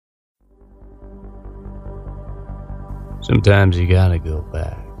Sometimes you gotta go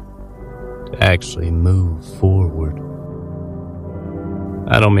back to actually move forward.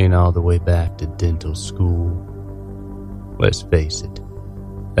 I don't mean all the way back to dental school. Let's face it,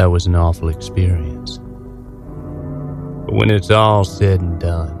 that was an awful experience. But when it's all said and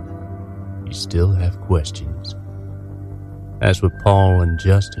done, you still have questions. That's what Paul and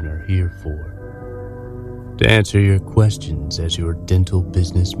Justin are here for. To answer your questions as your dental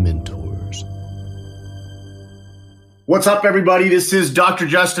business mentors. What's up, everybody? This is Dr.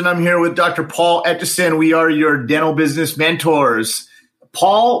 Justin. I'm here with Dr. Paul Etchison. We are your dental business mentors.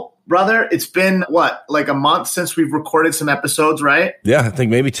 Paul, brother, it's been, like a month since we've recorded some episodes, right? Yeah, I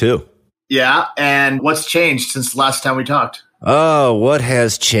think maybe 2. Yeah, and what's changed since the last time we talked? Oh, what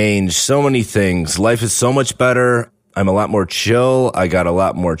has changed? So many things. Life is so much better. I'm a lot more chill. I got a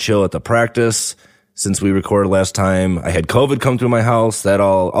lot more chill at the practice since we recorded last time. I had COVID come through my house. That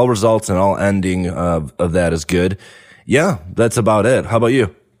all results and all ending of that is good. Yeah, that's about it. How about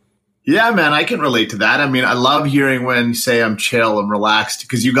you? Yeah, man, I can relate to that. I mean, I love hearing when you say I'm chill and relaxed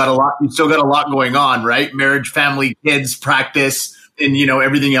because you still got a lot going on, right? Marriage, family, kids, practice, and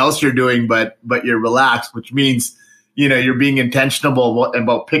everything else you're doing, but you're relaxed, which means you're being intentional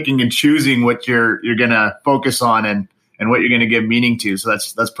about picking and choosing what you're gonna focus on and what you're gonna give meaning to. So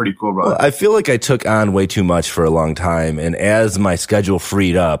that's pretty cool, bro. Well, I feel like I took on way too much for a long time, and as my schedule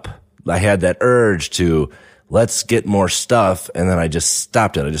freed up, I had that urge to let's get more stuff, and then I just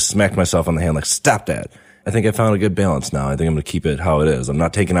stopped it. I just smacked myself on the hand like, stop that. I think I found a good balance now. I think I'm going to keep it how it is. I'm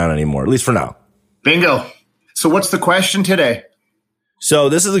not taking on anymore, at least for now. Bingo. So what's the question today? So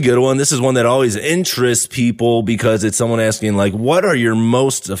this is a good one. This is one that always interests people because it's someone asking, like, what are your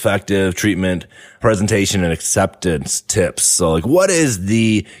most effective treatment, presentation, and acceptance tips? So, like, what is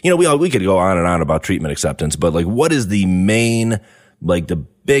the, we could go on and on about treatment acceptance, but, like, what is the main, like, the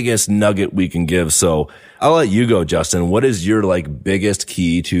biggest nugget we can give? So I'll let you go, Justin. What is your, like, biggest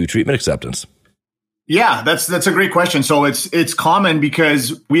key to treatment acceptance? Yeah, that's a great question. So it's common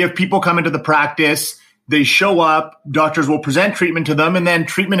because we have people come into the practice. They show up, doctors will present treatment to them, and then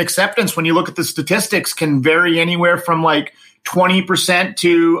treatment acceptance, when you look at the statistics, can vary anywhere from like 20%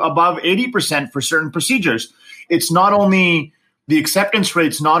 to above 80% for certain procedures. It's not only the acceptance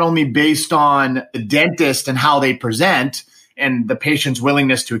rate's not only based on the dentist and how they present and the patient's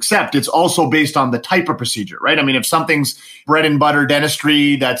willingness to accept, it's also based on the type of procedure, right? I mean, if something's bread and butter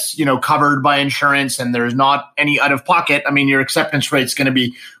dentistry that's, covered by insurance and there's not any out of pocket, I mean, your acceptance rate's going to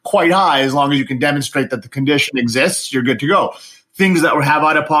be quite high as long as you can demonstrate that the condition exists, you're good to go. Things that have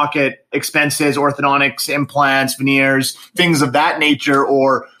out of pocket expenses, orthodontics, implants, veneers, things of that nature,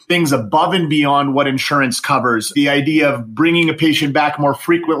 or things above and beyond what insurance covers. The idea of bringing a patient back more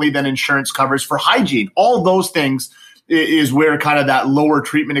frequently than insurance covers for hygiene, all those things is where kind of that lower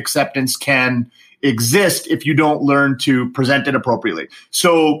treatment acceptance can exist if you don't learn to present it appropriately.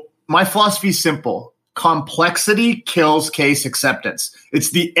 So my philosophy is simple. Complexity kills case acceptance.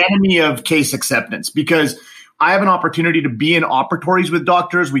 It's the enemy of case acceptance because I have an opportunity to be in operatories with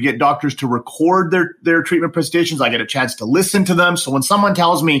doctors. We get doctors to record their treatment presentations. I get a chance to listen to them. So when someone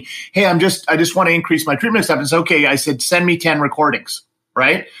tells me, hey, I just want to increase my treatment acceptance. Okay, I said, send me 10 recordings,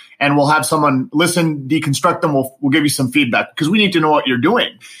 right? And we'll have someone listen, deconstruct them. We'll give you some feedback because we need to know what you're doing.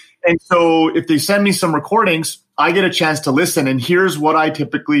 And so if they send me some recordings, I get a chance to listen. And here's what I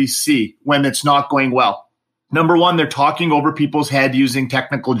typically see when it's not going well. Number one, they're talking over people's head using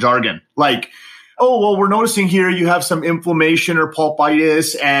technical jargon. Like, oh, well, we're noticing here you have some inflammation or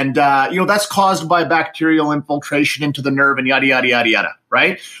pulpitis, and that's caused by bacterial infiltration into the nerve and yada, yada, yada, yada,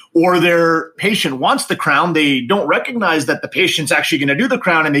 right? Or their patient wants the crown. They don't recognize that the patient's actually going to do the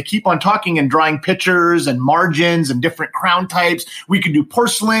crown, and they keep on talking and drawing pictures and margins and different crown types. We could do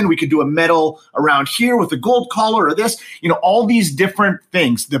porcelain. We could do a metal around here with a gold collar or this, all these different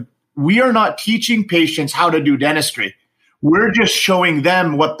things. We are not teaching patients how to do dentistry. We're just showing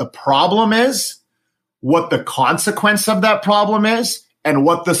them what the problem is, what the consequence of that problem is, and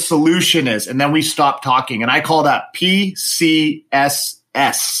what the solution is. And then we stop talking. And I call that PCSS.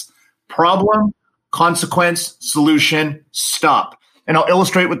 Problem, consequence, solution, stop. And I'll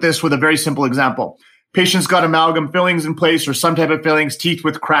illustrate with this with a very simple example. Patient's got amalgam fillings in place or some type of fillings, teeth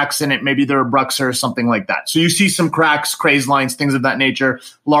with cracks in it. Maybe they're a bruxer or something like that. So you see some cracks, craze lines, things of that nature,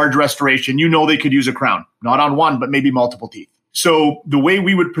 large restoration. They could use a crown, not on one, but maybe multiple teeth. So the way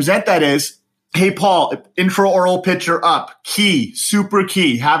we would present that is, hey, Paul, intraoral picture up, key, super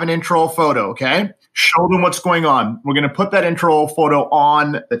key, have an intraoral photo, okay? Show them what's going on. We're going to put that intraoral photo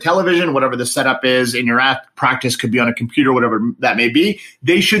on the television, whatever the setup is in your practice, could be on a computer, whatever that may be.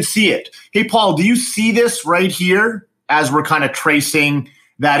 They should see it. Hey, Paul, do you see this right here as we're kind of tracing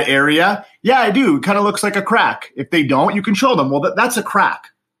that area? Yeah, I do. It kind of looks like a crack. If they don't, you can show them, well, that's a crack.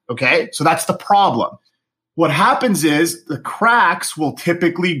 Okay. So that's the problem. What happens is the cracks will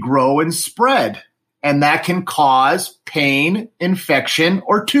typically grow and spread, and that can cause pain, infection,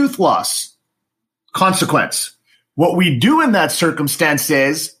 or tooth loss. Consequence. What we do in that circumstance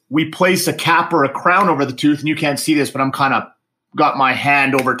is we place a cap or a crown over the tooth, and you can't see this, but I'm kind of got my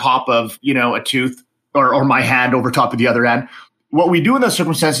hand over top of, a tooth or my hand over top of the other end. What we do in that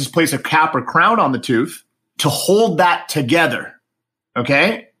circumstance is place a cap or crown on the tooth to hold that together.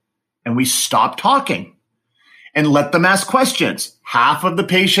 Okay. And we stop talking and let them ask questions. Half of the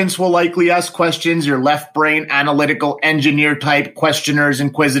patients will likely ask questions. Your left brain, analytical, engineer type questioners,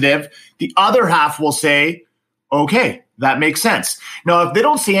 inquisitive. The other half will say, okay, that makes sense. Now, if they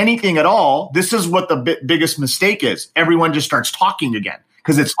don't say anything at all, this is what the biggest mistake is. Everyone just starts talking again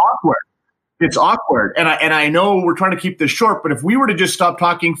because it's awkward. It's awkward. And I know we're trying to keep this short, but if we were to just stop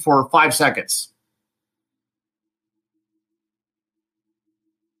talking for 5 seconds,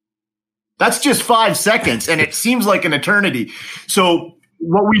 that's just 5 seconds, and it seems like an eternity. So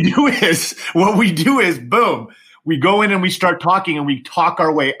what we do is boom, we go in and we start talking and we talk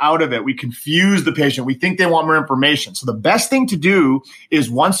our way out of it. We confuse the patient. We think they want more information. So the best thing to do is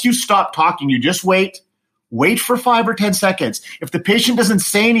once you stop talking, you just wait for 5 or 10 seconds. If the patient doesn't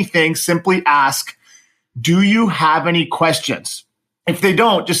say anything, simply ask, do you have any questions? If they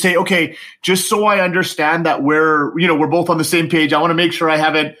don't, just say, okay, just so I understand that we're both on the same page. I want to make sure I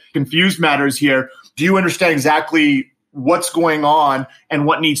haven't confused matters here. Do you understand exactly what's going on and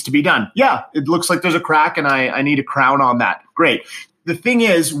what needs to be done? Yeah, it looks like there's a crack and I need a crown on that. Great. The thing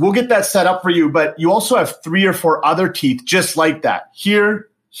is, we'll get that set up for you, but you also have 3 or 4 other teeth just like that. Here,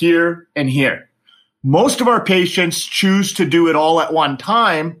 here, and here. Most of our patients choose to do it all at one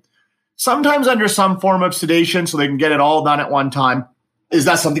time, sometimes under some form of sedation so they can get it all done at one time. Is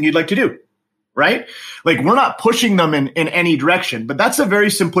that something you'd like to do? Right? Like, we're not pushing them in any direction, but that's a very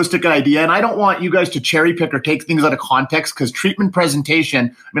simplistic idea. And I don't want you guys to cherry pick or take things out of context, because treatment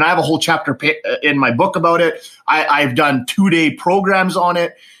presentation, I have a whole chapter in my book about it. I've done 2-day programs on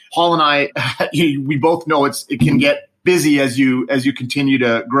it. Paul and I, we both know it can get busy as you continue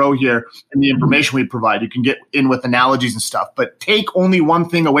to grow here and the information we provide. You can get in with analogies and stuff, but take only one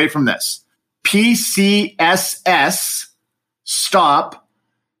thing away from this. PCSS, stop,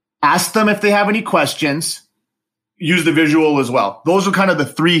 ask them if they have any questions, use the visual as well. Those are kind of the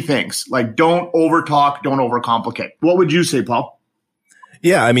 3 things. Like, don't overtalk, don't overcomplicate. What would you say, Paul?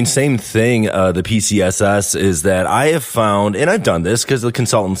 Yeah, same thing. The PCSS is that I have found, and I've done this because the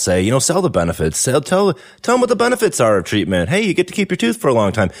consultants say, sell the benefits. Tell them what the benefits are of treatment. Hey, you get to keep your tooth for a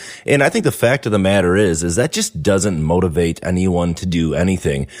long time. And I think the fact of the matter is that just doesn't motivate anyone to do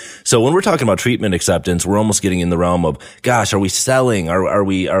anything. So when we're talking about treatment acceptance, we're almost getting in the realm of, gosh, are we selling? Are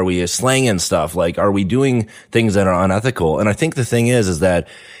we slanging stuff? Like, are we doing things that are unethical? And I think the thing is that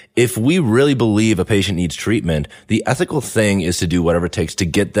if we really believe a patient needs treatment, the ethical thing is to do whatever it takes to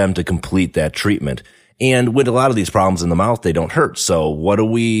get them to complete that treatment. And with a lot of these problems in the mouth, they don't hurt. So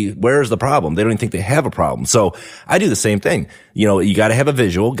where's the problem? They don't even think they have a problem. So I do the same thing. You got to have a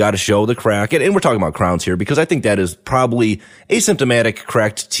visual, got to show the crack. And we're talking about crowns here because I think that is probably asymptomatic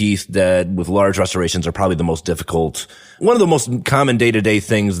cracked teeth that with large restorations are probably the most difficult. One of the most common day-to-day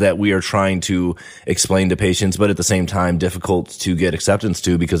things that we are trying to explain to patients, but at the same time difficult to get acceptance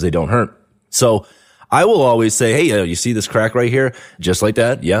to because they don't hurt. So I will always say, hey, you see this crack right here? Just like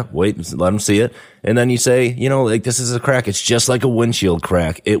that. Yeah, wait, let them see it. And then you say, this is a crack. It's just like a windshield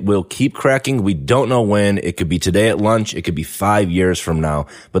crack. It will keep cracking. We don't know when. It could be today at lunch. It could be 5 years from now.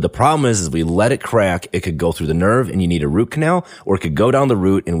 But the problem is we let it crack. It could go through the nerve and you need a root canal, or it could go down the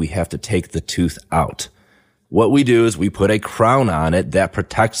root and we have to take the tooth out. What we do is we put a crown on it that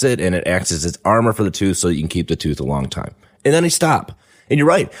protects it and it acts as its armor for the tooth so you can keep the tooth a long time. And then you stop. And you're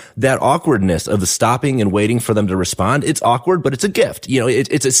right. That awkwardness of the stopping and waiting for them to respond, it's awkward, but it's a gift.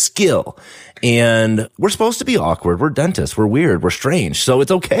 It's a skill. And we're supposed to be awkward. We're dentists. We're weird. We're strange. So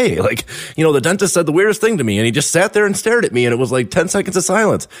it's okay. Like, the dentist said the weirdest thing to me and he just sat there and stared at me and it was like 10 seconds of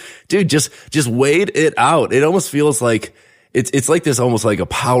silence. Dude, just wait it out. It almost feels like it's like this, almost like a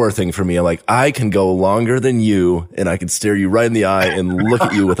power thing for me. Like, I can go longer than you and I can stare you right in the eye and look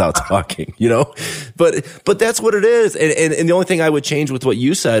at you without talking, but that's what it is. And the only thing I would change with what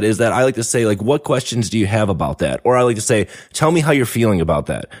you said is that I like to say, like, what questions do you have about that? Or I like to say, tell me how you're feeling about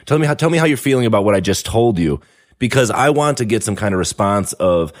that. Tell me how you're feeling about what I just told you, because I want to get some kind of response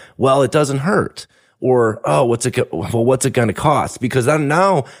of, well, it doesn't hurt. Or, oh, what's it going to cost? Because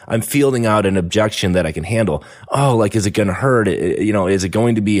now I'm fielding out an objection that I can handle. Oh, like, is it going to hurt? Is it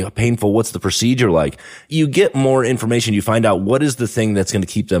going to be painful? What's the procedure like? You get more information. You find out what is the thing that's going to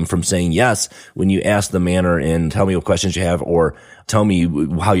keep them from saying yes when you ask the manner and tell me what questions you have or tell me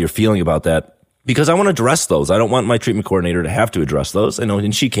how you're feeling about that. Because I want to address those. I don't want my treatment coordinator to have to address those. I know,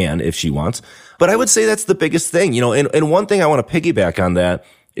 and she can if she wants. But I would say that's the biggest thing, and one thing I want to piggyback on that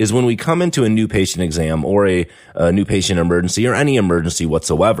is when we come into a new patient exam or a new patient emergency or any emergency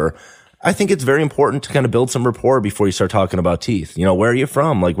whatsoever, I think it's very important to kind of build some rapport before you start talking about teeth. Where are you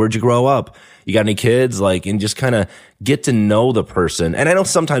from? Like, where'd you grow up? You got any kids? Like, and just kind of get to know the person. And I know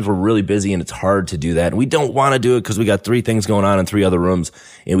sometimes we're really busy and it's hard to do that. And we don't want to do it because we got 3 things going on in 3 other rooms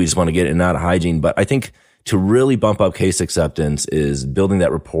and we just want to get it and out of hygiene. But I think to really bump up case acceptance is building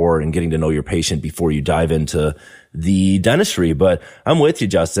that rapport and getting to know your patient before you dive into the dentistry. But I'm with you,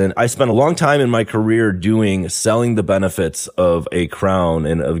 Justin. I spent a long time in my career selling the benefits of a crown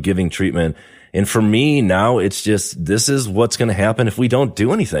and of giving treatment. And for me now, it's just, this is what's going to happen if we don't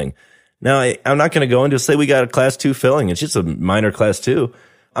do anything. Now, I'm not going to go into say we got a class 2 filling. It's just a minor class 2.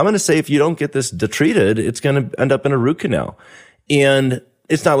 I'm going to say if you don't get this treated, it's going to end up in a root canal. And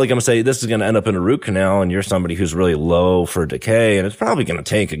it's not like I'm going to say this is going to end up in a root canal and you're somebody who's really low for decay and it's probably going to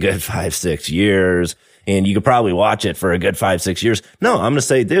take a good 5-6 years and you could probably watch it for a good 5-6 years. No, I'm going to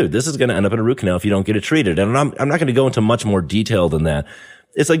say, dude, this is going to end up in a root canal if you don't get it treated. And I'm not going to go into much more detail than that.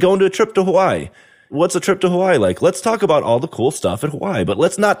 It's like going to a trip to Hawaii. What's a trip to Hawaii like? Let's talk about all the cool stuff at Hawaii, but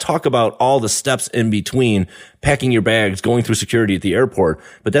let's not talk about all the steps in between packing your bags, going through security at the airport.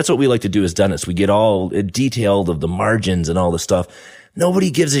 But that's what we like to do as dentists. We get all detailed of the margins and all the stuff.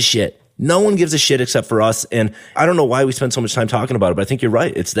 Nobody gives a shit. No one gives a shit except for us. And I don't know why we spend so much time talking about it, but I think you're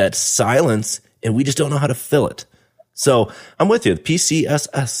right. It's that silence and we just don't know how to fill it. So I'm with you.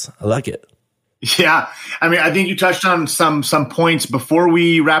 PCSS. I like it. Yeah. I mean, I think you touched on some points before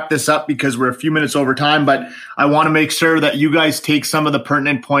we wrap this up because we're a few minutes over time, but I want to make sure that you guys take some of the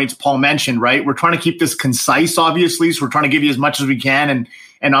pertinent points Paul mentioned, right? We're trying to keep this concise, obviously. So we're trying to give you as much as we can.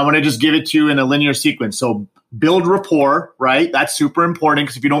 And I want to just give it to you in a linear sequence. So build rapport, right? That's super important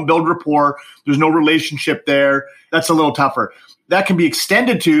because if you don't build rapport, there's no relationship there. That's a little tougher. That can be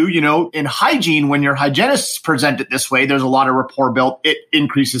extended to, in hygiene, when your hygienists present it this way, there's a lot of rapport built. It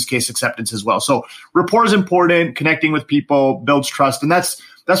increases case acceptance as well. So rapport is important. Connecting with people builds trust. And that's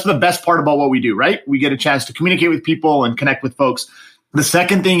the best part about what we do, right? We get a chance to communicate with people and connect with folks. The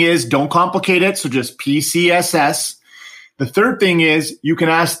second thing is don't complicate it. So just PCSS. The third thing is you can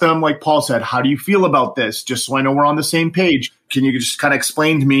ask them, like Paul said, how do you feel about this? Just so I know we're on the same page. Can you just kind of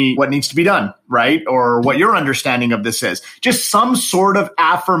explain to me what needs to be done, right? Or what your understanding of this is? Just some sort of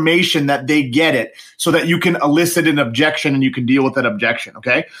affirmation that they get it so that you can elicit an objection and you can deal with that objection,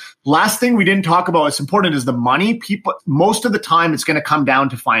 okay? Last thing we didn't talk about, it's important, is the money. People, most of the time, it's going to come down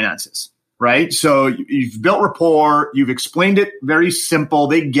to finances. Right? So you've built rapport. You've explained it very simple.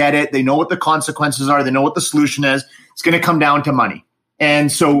 They get it. They know what the consequences are. They know what the solution is. It's going to come down to money.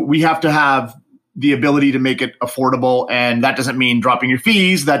 And so we have to have the ability to make it affordable. And that doesn't mean dropping your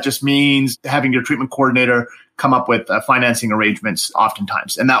fees. That just means having your treatment coordinator come up with financing arrangements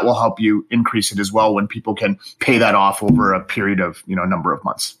oftentimes. And that will help you increase it as well when people can pay that off over a period of, a number of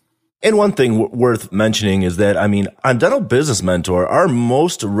months. And one thing worth mentioning is that, on Dental Business Mentor, our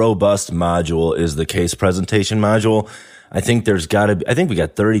most robust module is the case presentation module. I think we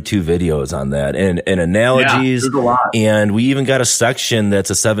got 32 videos on that and analogies. Yeah, there's a lot. And we even got a section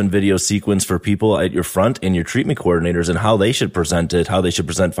that's a 7 video sequence for people at your front and your treatment coordinators and how they should present it, how they should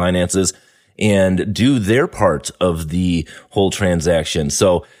present finances and do their part of the whole transaction.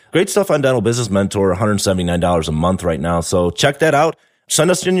 So great stuff on Dental Business Mentor, $179 a month right now. So check that out. Send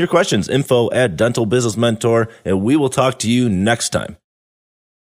us in your questions, info@Dental Business Mentor, and we will talk to you next time.